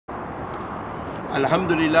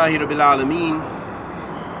Alhamdulillahi Rabbil Alameen.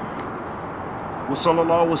 Wa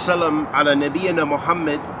sallallahu wa sallam ala nabiyyina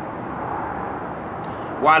Muhammad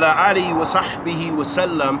wa ala alihi wa sahbihi wa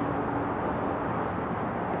sallam.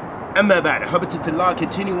 Amma ba'd. Habati fillah,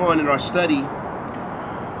 continue on in our study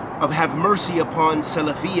of Have Mercy Upon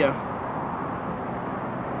Salafiyah.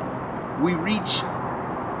 We reach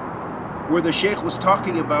where the Shaykh was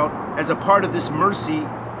talking about, as a part of this mercy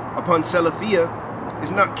upon Salafiyah,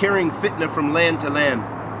 is not carrying fitna from land to land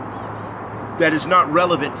that is not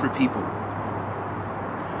relevant for people,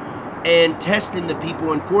 and testing the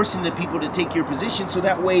people and forcing the people to take your position, so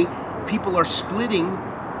that way people are splitting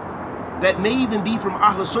that may even be from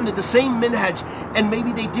Ahl Sunnah, the same minhaj, and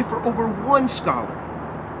maybe they differ over one scholar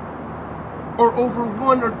or over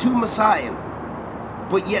one or two masail,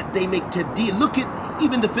 but yet they make tabdeel. Look at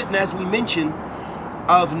even the fitna, as we mentioned,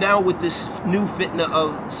 of now with this new fitna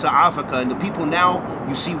of Sa'afaka, and the people now,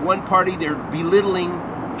 you see one party, they're belittling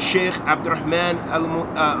Sheikh Abdurrahman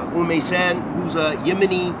Al-Umaysan, who's a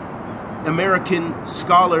Yemeni American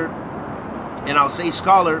scholar, and I'll say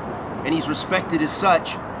scholar, and he's respected as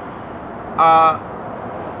such.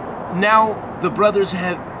 Now the brothers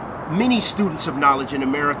have, many students of knowledge in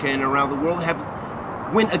America and around the world have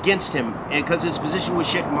went against him, and because his position was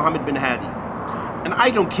Sheikh Muhammad bin Hadi. And I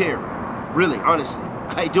don't care, really, honestly.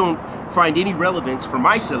 I don't find any relevance for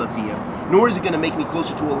my Salafiyah, nor is it going to make me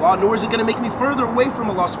closer to Allah, nor is it going to make me further away from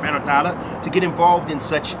Allah subhanahu wa ta'ala to get involved in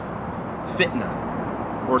such fitna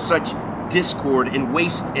or such discord and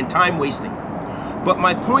waste and time wasting. But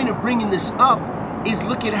my point of bringing this up is,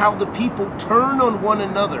 look at how the people turn on one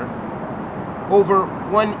another over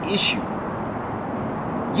one issue.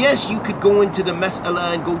 Yes, you could go into the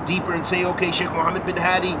mas'ala and go deeper and say, okay, Sheikh Muhammad bin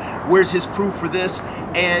Hadi, where's his proof for this?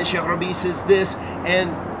 And Sheikh Rabi says this.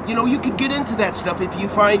 And, you know, you could get into that stuff if you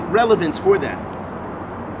find relevance for that.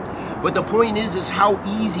 But the point is how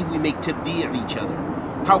easy we make tabdi' each other.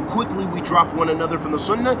 How quickly we drop one another from the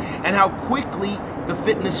sunnah, and how quickly the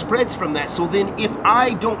fitness spreads from that. So then if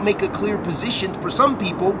I don't make a clear position, for some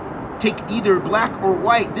people, take either black or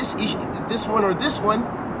white, this issue, this one or this one,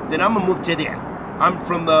 then I'm a mubtadi'. I'm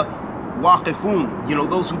from the waqifun, you know,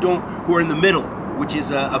 those who are in the middle, which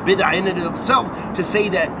is a bid'ah in and of itself, to say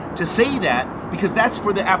that, because that's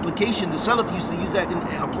for the application. The Salaf used to use that in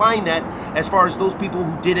applying that, as far as those people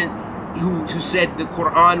who didn't, who said the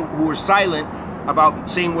Quran, who were silent about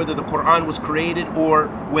saying whether the Quran was created or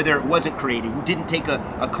whether it wasn't created, who didn't take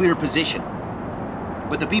a clear position.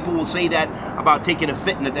 But the people will say that about taking a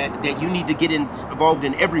fitna, that you need to get involved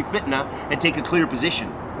in every fitna and take a clear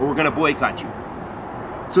position, or we're going to boycott you.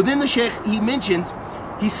 So then the Shaykh, he mentions,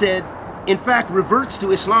 he said, in fact, reverts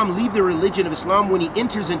to Islam, leave the religion of Islam. When he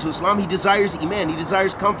enters into Islam, he desires iman, he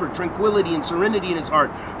desires comfort, tranquility, and serenity in his heart.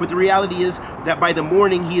 But the reality is that by the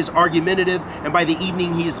morning he is argumentative, and by the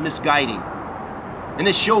evening he is misguiding. And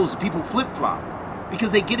this shows people flip-flop,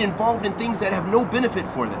 because they get involved in things that have no benefit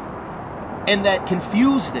for them, and that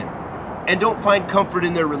confuse them, and don't find comfort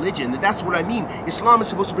in their religion. That's what I mean. Islam is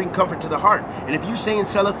supposed to bring comfort to the heart. And if you're saying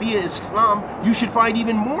Salafiyah is Islam, you should find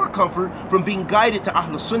even more comfort from being guided to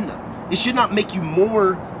Ahl Sunnah. It should not make you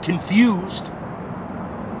more confused,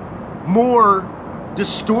 more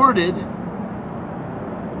distorted,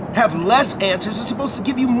 have less answers. It's supposed to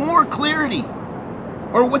give you more clarity.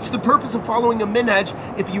 Or what's the purpose of following a minhaj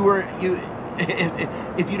if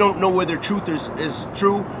you don't know whether truth is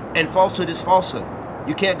true and falsehood is falsehood?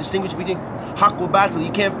 You can't distinguish between haqq wa batil. You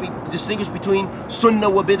can't distinguish between sunnah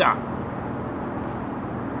wa bid'ah.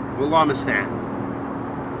 Wallah musta'an.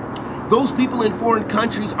 Those people in foreign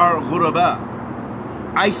countries are ghuraba,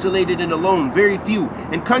 isolated and alone, very few,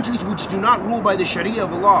 and countries which do not rule by the sharia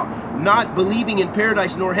of Allah, not believing in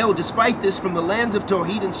paradise nor hell. Despite this, from the lands of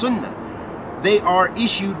tawheed and sunnah, they are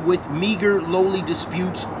issued with meager, lowly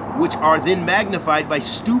disputes, which are then magnified by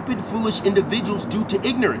stupid, foolish individuals due to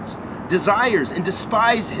ignorance, desires, and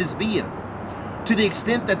despise hizbiyah, to the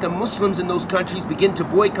extent that the Muslims in those countries begin to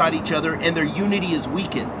boycott each other and their unity is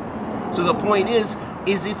weakened. So the point is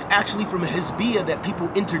it's actually from hizbiyah that people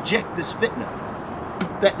interject this fitna,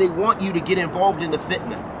 that they want you to get involved in the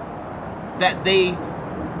fitna, that they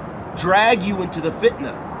drag you into the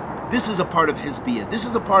fitna. This is a part of hizbiyah. This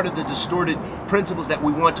is a part of the distorted principles that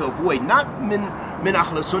we want to avoid. Not min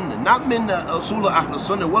Ahl Sunnah, not min usul Ahl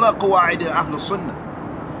Sunnah, wala qawaid Ahl Sunnah,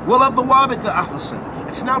 wala dawabit Ahl Sunnah.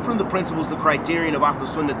 It's not from the principles, the criterion of Ahl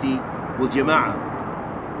Sunnati wal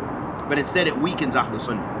Jama'ah, but instead it weakens Ahl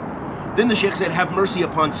Sunnah. Then the Shaykh said, have mercy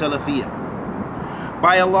upon Salafiyah.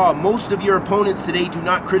 By Allah, most of your opponents today do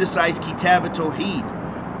not criticize Kitab al-Tawheed,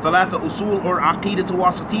 Thalatha Usul, or Aqidat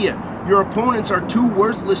al-Wasatiyah. Your opponents are too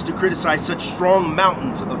worthless to criticize such strong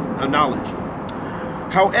mountains of knowledge.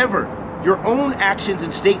 However, your own actions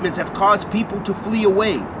and statements have caused people to flee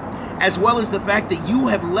away, as well as the fact that you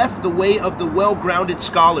have left the way of the well-grounded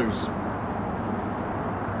scholars.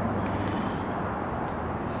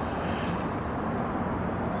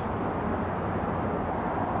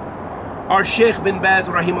 Our Sheikh bin Baz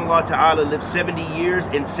rahimahullah ta'ala lived 70 years,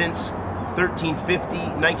 and since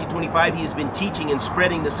 1925 he has been teaching and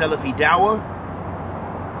spreading the Salafi dawah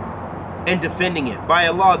and defending it. By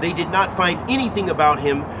Allah, they did not find anything about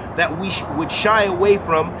him that we would shy away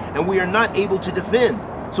from, and we are not able to defend.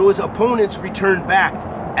 So his opponents returned back,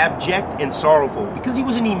 abject and sorrowful, because he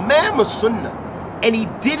was an Imam of Sunnah, and he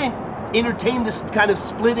didn't entertain this kind of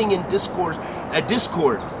splitting and discord.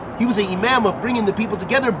 He was an Imam of bringing the people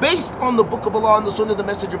together based on the Book of Allah and the Sunnah of the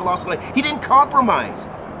Messenger of Allah. He didn't compromise,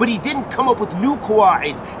 but he didn't come up with new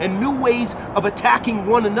qawa'id and new ways of attacking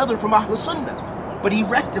one another from Ahl Sunnah. But he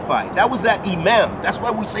rectified. That was that Imam. That's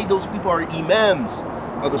why we say those people are Imams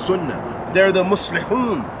of the Sunnah. They're the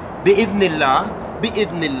Muslihun, bi'idhnillah,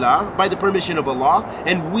 by the permission of Allah.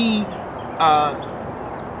 And we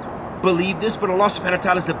believe this, but Allah subhanahu wa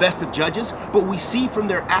ta'ala is the best of judges. But we see from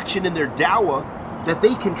their action and their dawah that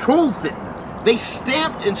they controlled fitna. They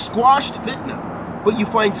stamped and squashed fitna. But you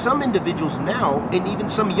find some individuals now, and even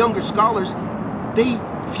some younger scholars, they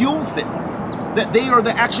fuel fitna. That they are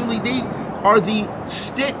the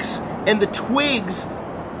sticks and the twigs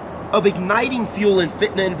of igniting fuel and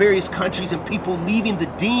fitna in various countries, and people leaving the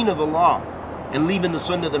deen of Allah and leaving the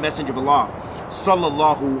sunnah of the Messenger of Allah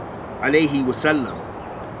sallallahu alayhi wasallam.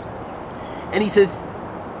 And he says,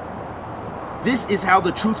 this is how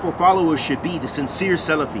the truthful followers should be, the sincere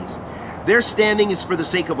Salafis. Their standing is for the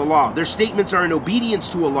sake of Allah. Their statements are in obedience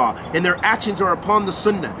to Allah, and their actions are upon the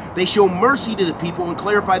Sunnah. They show mercy to the people and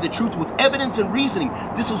clarify the truth with evidence and reasoning.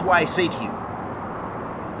 This is why I say to you.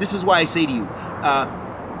 This is why I say to you.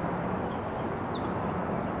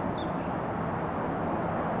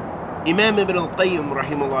 Imam Ibn al-Qayyim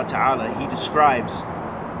rahimahullah ta'ala, he describes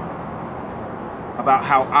about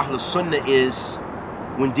how Ahl Sunnah is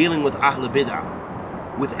when dealing with Ahl Bid'ah,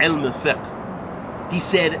 with ilm al-fiqh. He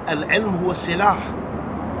said, al-ilm huwa silah.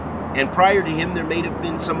 And prior to him, there may have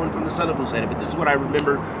been someone from the Salaf who said it, but this is what I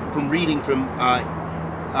remember from reading from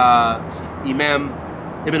Imam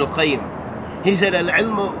Ibn al-Qayyim. He said,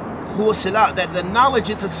 al-ilm huwa silah, that the knowledge,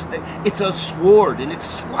 it's a sword, and it's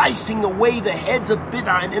slicing away the heads of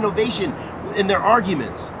bid'ah and innovation in their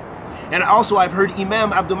arguments. And also I've heard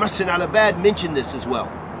Imam Abdul Muhsin al-Abad mention this as well.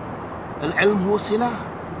 Al-ilm huwa silah.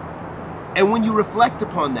 And when you reflect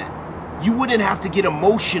upon that, you wouldn't have to get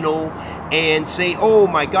emotional and say, oh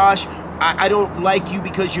my gosh, I don't like you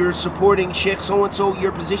because you're supporting Sheikh so-and-so,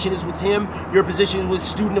 your position is with him, your position is with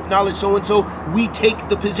student of knowledge so-and-so. We take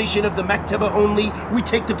the position of the Maktaba only, we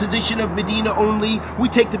take the position of Medina only, we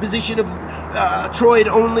take the position of Troy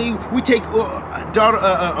only, we take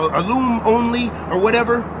Alum only, or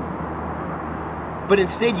whatever. But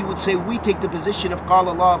instead you would say, we take the position of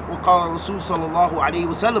Qala Allah wa Qala Rasul sallallahu alayhi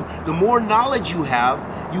wa sallam. The more knowledge you have,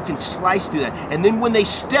 you can slice through that. And then when they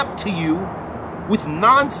step to you with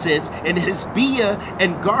nonsense and hizbiyah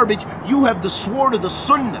and garbage, you have the sword of the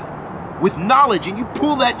sunnah with knowledge, and you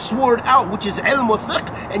pull that sword out, which is ilm wa fiqh,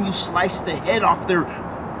 and you slice the head off their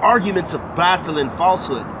arguments of batil and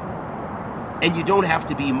falsehood. And you don't have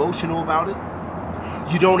to be emotional about it.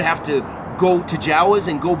 You don't have to go tajawuz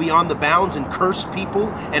and go beyond the bounds and curse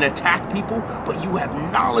people and attack people, but you have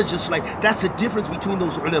knowledge. Just like that's the difference between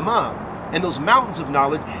those ulama and those mountains of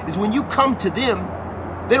knowledge, is when you come to them,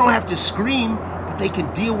 they don't have to scream, but they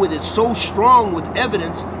can deal with it so strong with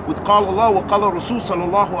evidence, with Qala Allah wa Qala Rasul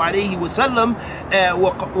sallallahu alayhi wa sallam,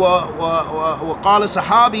 wa Qala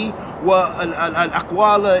Sahabi, wa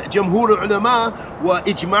al-aqwal jamhur al-ulama, wa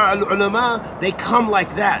ijma' al-ulama. They come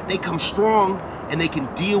like that. They come strong, and they can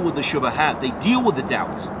deal with the shubahat. They deal with the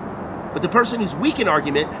doubts. But the person who's weak in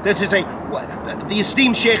argument, that's just saying, what the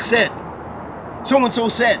esteemed sheikh said, so-and-so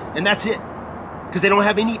said, and that's it. Because they don't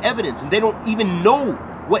have any evidence, and they don't even know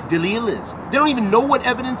what dalil is. They don't even know what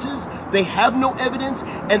evidence is. They have no evidence,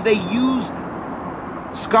 and they use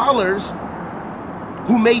scholars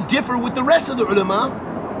who may differ with the rest of the ulama.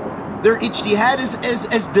 Their ijtihad is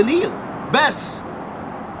as dalil, bas.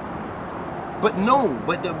 But no,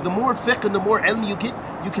 but the more fiqh and the more ilm you get,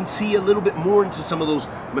 you can see a little bit more into some of those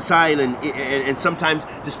masail and sometimes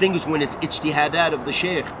distinguish when it's ijtihadat of the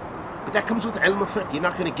sheikh. But that comes with ilm of fiqh. You're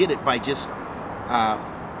not going to get it by just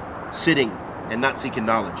sitting and not seeking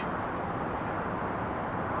knowledge.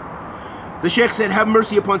 The sheikh said, have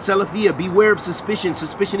mercy upon Salafiyah. Beware of suspicion.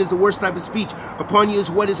 Suspicion is the worst type of speech. Upon you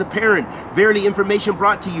is what is apparent. Verily, information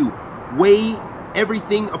brought to you. Weigh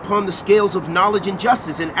everything upon the scales of knowledge and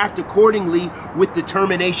justice and act accordingly with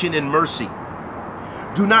determination and mercy.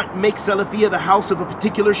 Do not make Salafiyah the house of a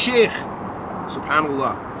particular sheikh.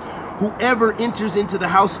 Subhanallah. Whoever enters into the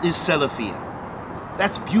house is Salafiyah.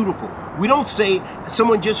 That's beautiful. We don't say,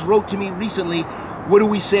 someone just wrote to me recently, what do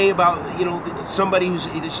we say about, somebody who's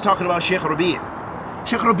just talking about Sheikh Rabi'?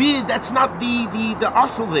 Sheikh Rabi', that's not the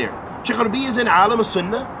asl there. Sheikh Rabi' is an alim of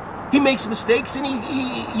sunnah. He makes mistakes and he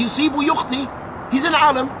yusibu yukhti. He's an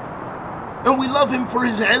alim. And we love him for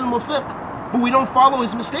his ilm of fiqh. But we don't follow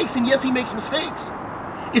his mistakes. And yes, he makes mistakes.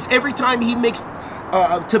 Is every time he makes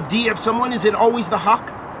tabdi' of someone, is it always the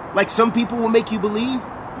haqq? Like some people will make you believe?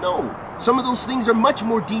 No. Some of those things are much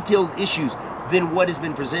more detailed issues than what has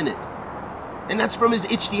been presented. And that's from his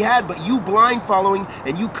ijtihad. But you blind following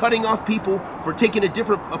and you cutting off people for taking a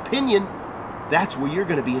different opinion, that's where you're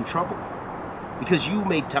going to be in trouble. Because you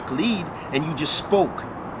made taqleed and you just spoke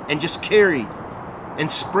and just carried and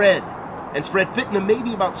spread fitna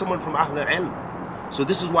maybe about someone from Ahl al-Ilm. So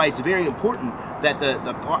this is why it's very important that the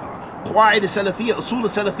Qawaid al-Salafiyah, Usul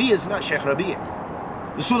al-Salafiyah is not Sheikh Rabi'.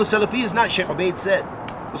 Usul al-Salafiyah is not Sheikh Ubaid said.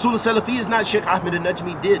 Usul al-Salafiyah is not Sheikh Ahmed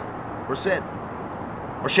al-Najmi did or said.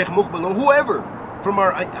 Or Sheikh Muqbil or whoever from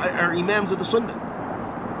our Imams of the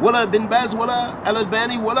Sunnah. Wala bin Baz, wala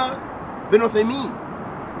Al-Albani, wala bin Uthaymeen.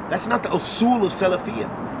 That's not the Usul of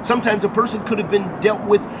Salafiyah. Sometimes a person could have been dealt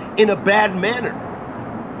with in a bad manner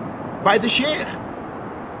by the Sheikh.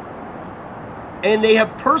 And they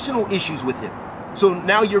have personal issues with him. So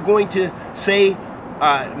now you're going to say,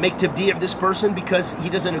 make tabdi' of this person because he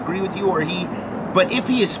doesn't agree with you but if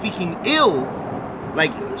he is speaking ill,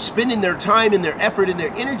 like spending their time and their effort and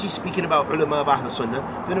their energy speaking about ulama of Ahl Sunnah,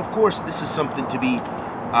 then of course this is something to be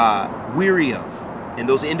weary of. And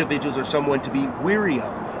those individuals are someone to be weary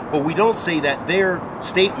of. But we don't say that their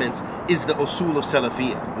statements is the usul of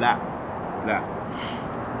Salafiyah. La.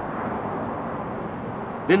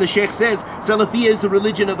 Then the Sheikh says, Salafiyah is the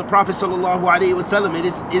religion of the Prophet sallallahu alaihi wasallam. It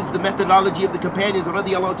is the methodology of the companions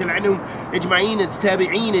radiyallahu ta'ala anhum ajma'een and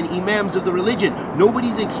tabi'een and imams of the religion.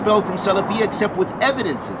 Nobody's expelled from Salafiyah except with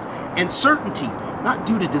evidences and certainty, not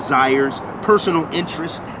due to desires, personal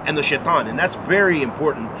interest, and the shaitan. And that's very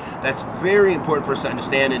important. That's very important for us to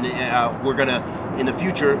understand. And we're going to, in the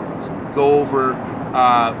future, go over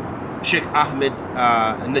Sheikh Ahmed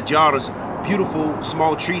Najjar's beautiful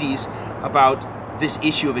small treatise about this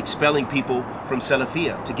issue of expelling people from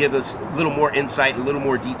Salafiyah, to give us a little more insight, a little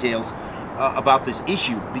more details about this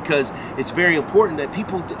issue, because it's very important that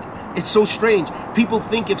people, it's so strange, people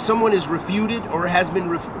think if someone is refuted or has been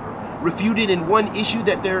refuted in one issue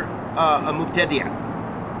that they're a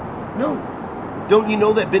mubtadi'ah. No. Don't you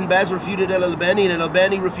know that Bin Baz refuted Al-Albani and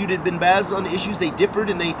Al-Albani refuted Bin Baz on issues? They differed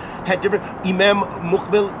and they had different. Imam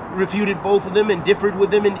Muqbil refuted both of them and differed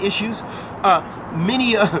with them in issues.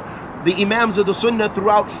 Many the Imams of the Sunnah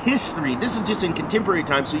throughout history, this is just in contemporary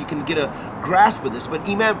times so you can get a grasp of this, but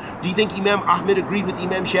do you think Imam Ahmed agreed with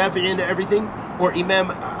Imam Shafi'i and everything? Or Imam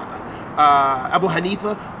Abu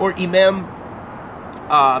Hanifa? Or Imam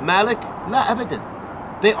Malik? La abadan.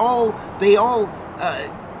 They all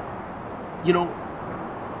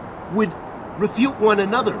would refute one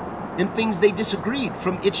another in things they disagreed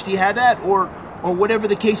from ijtihadat or whatever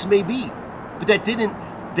the case may be. But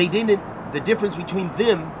the difference between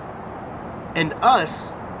them and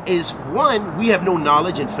us is, one, we have no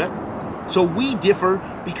knowledge in fiqh, so we differ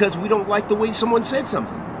because we don't like the way someone said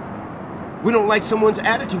something. We don't like someone's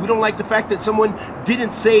attitude. We don't like the fact that someone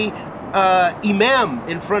didn't say imam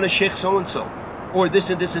in front of Sheikh so-and-so, or this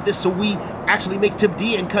and this and this, so we actually make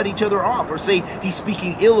tabdi and cut each other off, or say he's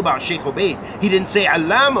speaking ill about Sheikh Ubaid. He didn't say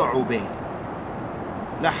Allama Ubaid.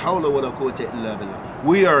 La hawla wa la quwwata illa billah.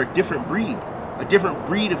 We are a different breed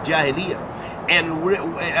of jahiliyyah, and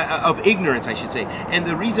of ignorance, I should say. And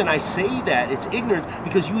the reason I say that it's ignorance,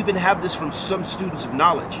 because you even have this from some students of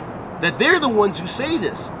knowledge, that they're the ones who say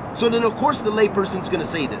this. So then of course the layperson's going to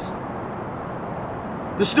say this.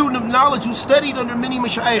 The student of knowledge who studied under many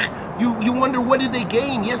mashayikh, you wonder, what did they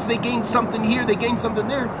gain? Yes, they gained something here, they gained something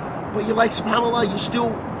there, but you're like, subhanAllah, you're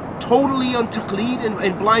still totally on taqleed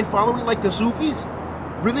and blind following like the Sufis?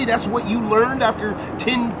 Really, that's what you learned after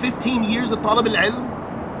 10, 15 years of talib al-ilm?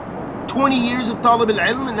 20 years of talib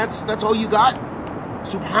al-ilm, and that's all you got?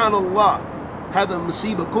 Subhanallah, hada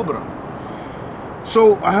musiba kubra.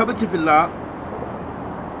 So, ahabati fillah,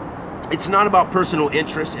 it's not about personal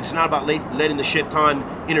interest. It's not about letting the shaitan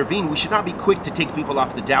intervene. We should not be quick to take people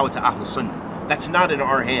off the da'wah to Ahl Sunnah. That's not in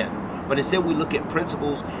our hand. But instead we look at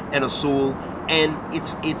principles and usul, and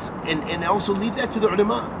and also leave that to the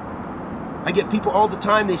ulama. I get people all the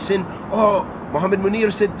time, they send, oh, Muhammad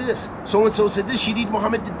Munir said this, so-and-so said this, Shadeed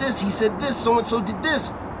Muhammad did this, he said this, so-and-so did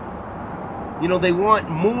this. You know, they want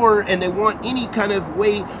more, and they want any kind of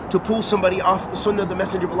way to pull somebody off the sunnah of the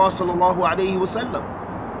Messenger of Allah sallallahu alayhi wasallam.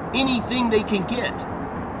 Anything they can get.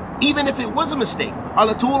 Even if it was a mistake.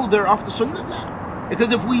 Ala tool, they're off the sunnah now.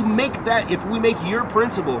 Because if we make your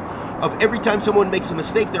principle of every time someone makes a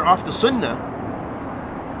mistake, they're off the sunnah,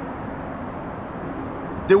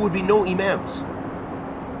 there would be no imams.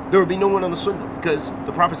 There would be no one on the sunnah. Because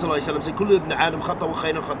the Prophet ﷺ said, Kullu ibn Adam khata wa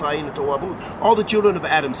khayna khata'in tawwabun. All the children of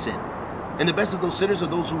Adam sin. And the best of those sinners are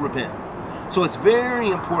those who repent. So it's very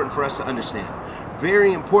important for us to understand.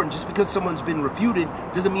 Very important. Just because someone's been refuted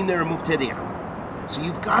doesn't mean they're a mubtadi'ah. So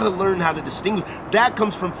you've got to learn how to distinguish. That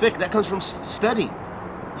comes from fiqh. That comes from studying.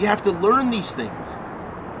 You have to learn these things.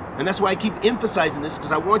 And that's why I keep emphasizing this,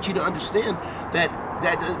 because I want you to understand that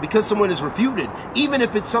because someone is refuted, even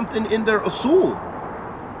if it's something in their usul,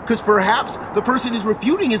 because perhaps the person who's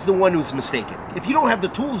refuting is the one who's mistaken. If you don't have the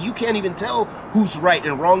tools, you can't even tell who's right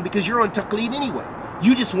and wrong, because you're on taqleed anyway.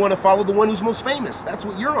 You just want to follow the one who's most famous. That's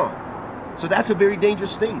what you're on. So that's a very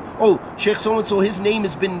dangerous thing. Oh, Sheikh so-and-so, his name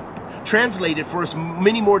has been translated for us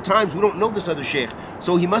many more times. We don't know this other Sheikh,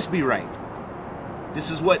 so he must be right. This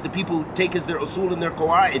is what the people take as their usul and their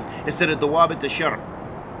qawaid instead of dawabit al-shar'.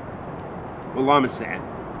 Allah musta'an.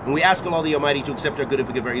 And we ask Allah the Almighty to accept our good and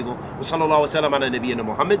forgive our evil. Wa sallallahu wa sallam ala nabiyyina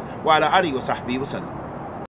Muhammad wa ala alihi wa sahbihi wa sallam.